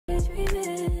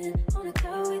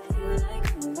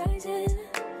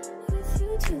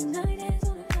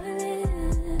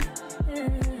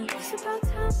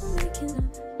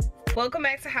Welcome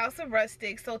back to House of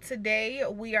Rustic. So today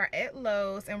we are at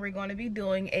Lowe's and we're going to be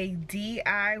doing a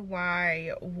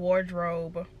DIY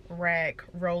wardrobe rack,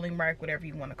 rolling rack, whatever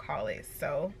you want to call it.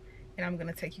 So, and I'm going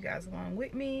to take you guys along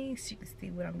with me so you can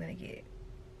see what I'm going to get.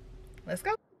 Let's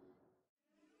go.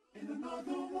 And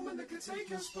another woman that can take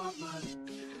your spotlight.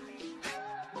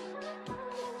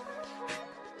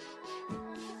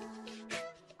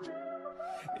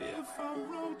 If I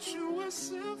wrote you a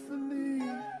symphony.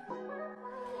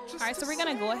 Alright, so we're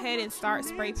going to go ahead and start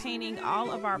spray painting all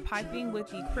of our piping with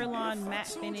the Krylon matte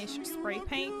finish spray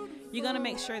paint. You're going to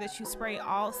make sure that you spray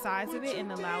all sides of it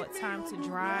and allow it time to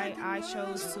dry. I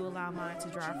chose to allow mine to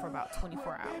dry for about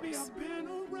 24 hours.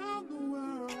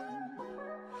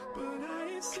 But I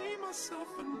ain't seen myself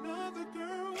another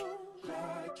girl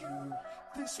like you.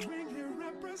 This ring here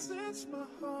represents my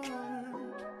heart.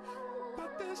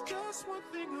 But there's just one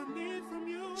thing I need from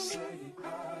you. Say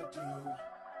I do.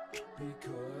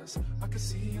 Because I can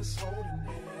see us holding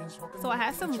hands. So I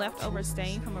had some leftover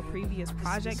stain from a previous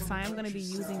project, so I am going to be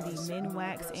using the Min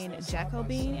Wax in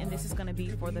Jacobine, and this is going to be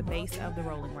for the base of the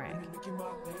rolling rack.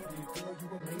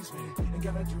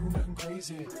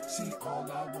 See,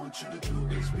 all I want you to do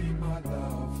is be my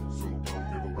love. So don't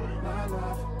give away my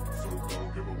love. So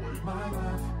don't give away my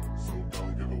love. So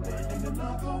don't give away. And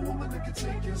another woman that can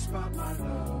take your spot, my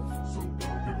love. So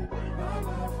don't give away my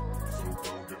love. So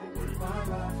don't give away my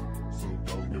love. So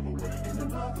don't give away. And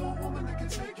another woman that can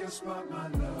take your spot, my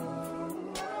love.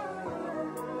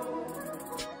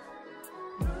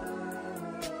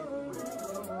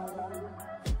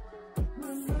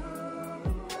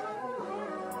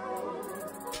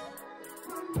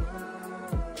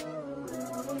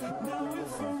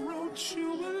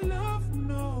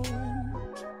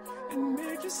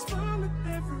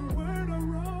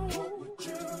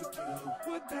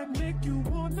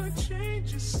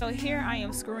 So here I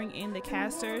am screwing in the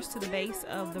casters to the base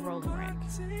of the rolling rack.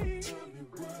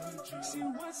 See,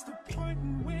 what's the point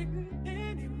in waiting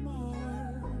anymore?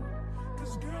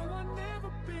 'Cause girl, I've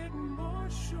never been more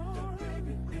sure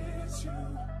it's you.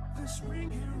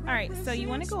 Alright, so you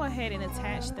want to go ahead and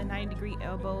attach the 90-degree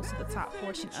elbows to the top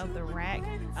portion of the rack.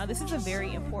 This is a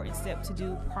very important step to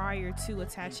do prior to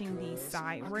attaching the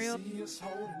side rail.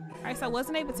 Alright, so I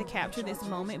wasn't able to capture this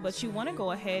moment, but you want to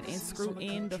go ahead and screw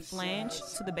in the flange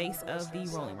to the base of the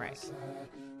rolling rack.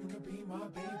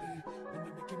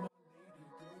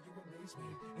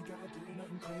 Ain't gotta do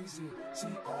nothing crazy. See,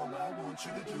 all I want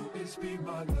you to do is be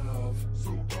my love. So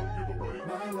don't give away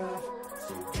my love.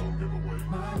 So don't give away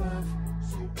my love.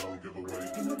 So don't give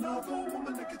away. And another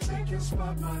woman that can take your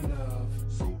spot, my love.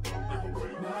 So don't give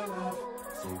away my love.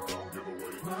 So don't give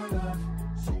away my love.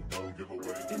 So don't give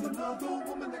away. And another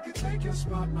woman that can take your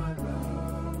spot, my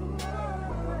love.